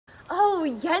Oh,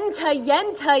 Yenta,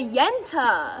 Yenta,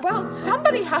 Yenta. Well,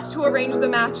 somebody has to arrange the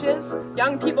matches.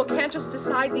 Young people can't just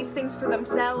decide these things for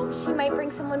themselves. She might bring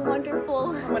someone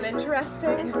wonderful. Someone interesting.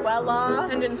 And well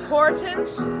off. And important.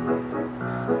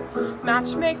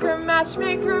 Matchmaker,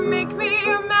 matchmaker, make me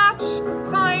a match.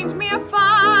 Find me a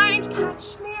find,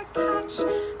 catch me a catch.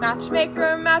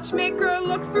 Matchmaker, matchmaker,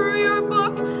 look through your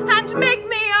book and make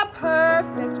me a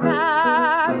perfect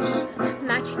match.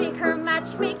 Matchmaker,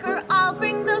 matchmaker, I'll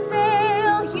bring the veil.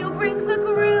 You bring the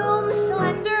groom,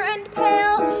 slender and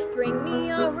pale. Bring me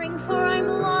a ring, for I'm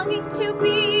longing to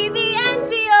be the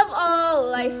envy of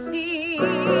all I see.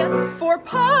 For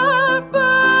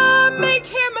Papa, make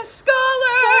him a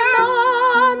scholar.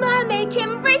 For Mama, make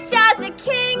him rich as a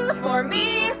king. For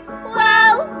me,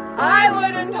 well, I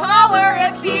wouldn't holler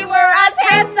if he were as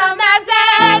handsome as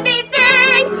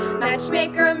anything.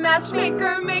 Matchmaker,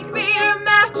 matchmaker, make me a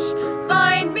match.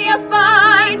 Find me a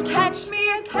find, catch me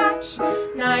a catch.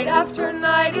 Night after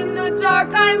night in the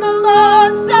dark I'm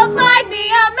alone, so find me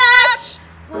a match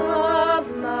of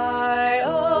my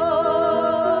own.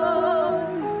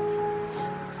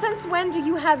 Since when do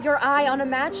you have your eye on a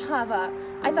match, Hava?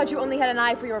 I thought you only had an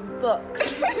eye for your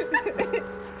books.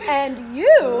 And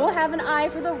you have an eye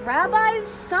for the rabbi's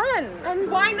son. And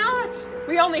why not?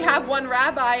 We only have one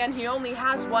rabbi and he only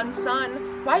has one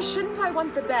son. Why shouldn't I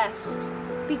want the best?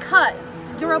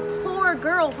 Because you're a poor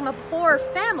girl from a poor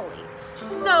family.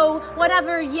 So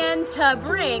whatever Yenta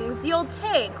brings, you'll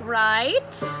take,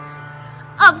 right?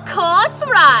 Of course,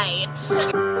 right.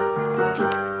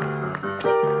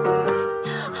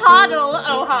 Hoddle,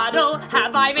 oh Hoddle,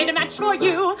 have I made a match for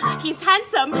you? He's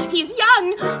handsome, he's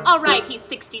young, alright, he's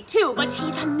 62, but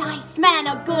he's a nice man,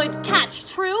 a good catch,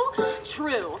 true?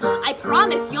 True, I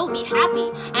promise you'll be happy,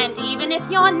 and even if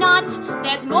you're not,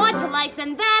 there's more to life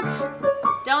than that.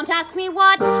 Don't ask me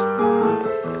what.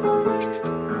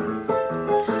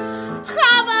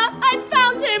 Chava, I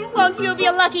found him, won't you be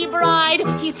a lucky bride?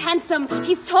 He's handsome,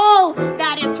 he's tall,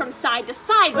 that is from side to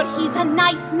side, but he's a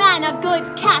nice man, a good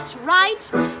catch, right?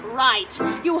 Right.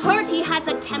 You heard he has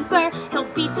a temper, he'll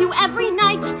beat you every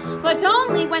night, but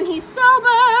only when he's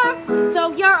sober,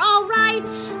 so you're all right.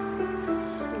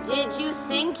 Did you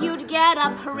think you'd get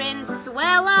a prince?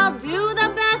 Well, I'll do the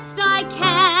best I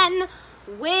can.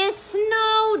 With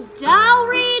no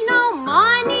dowry, no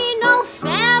money, no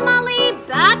family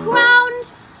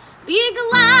background, be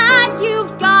glad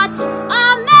you've got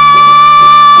a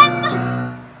man!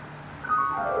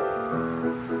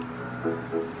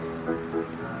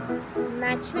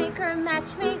 Matchmaker,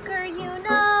 matchmaker, you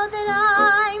know that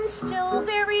I'm still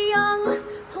very young.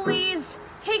 Please,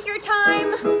 take your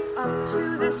time. Up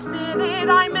to this minute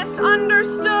I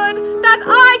misunderstood that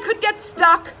I could get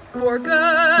stuck for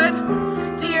good.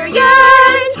 Dear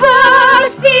Yenta,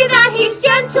 see that he's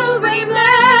gentle.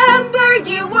 Remember,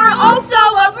 you were also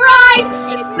a bride.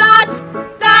 It's not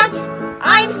that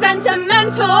I'm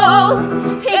sentimental.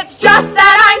 It's just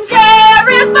that I'm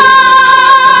terrified.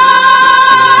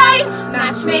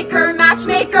 Matchmaker,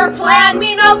 matchmaker, plan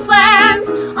me no plans.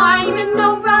 I'm in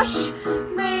no rush.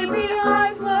 Maybe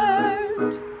I've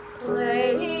learned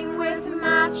playing with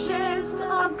matches,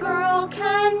 a girl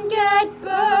can get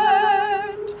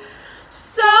burned.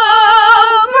 So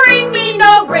bring me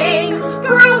no ring,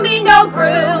 groom me no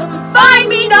groom, find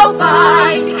me no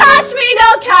find, catch me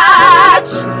no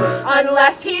catch,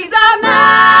 unless he's a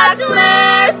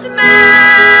matchless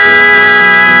man.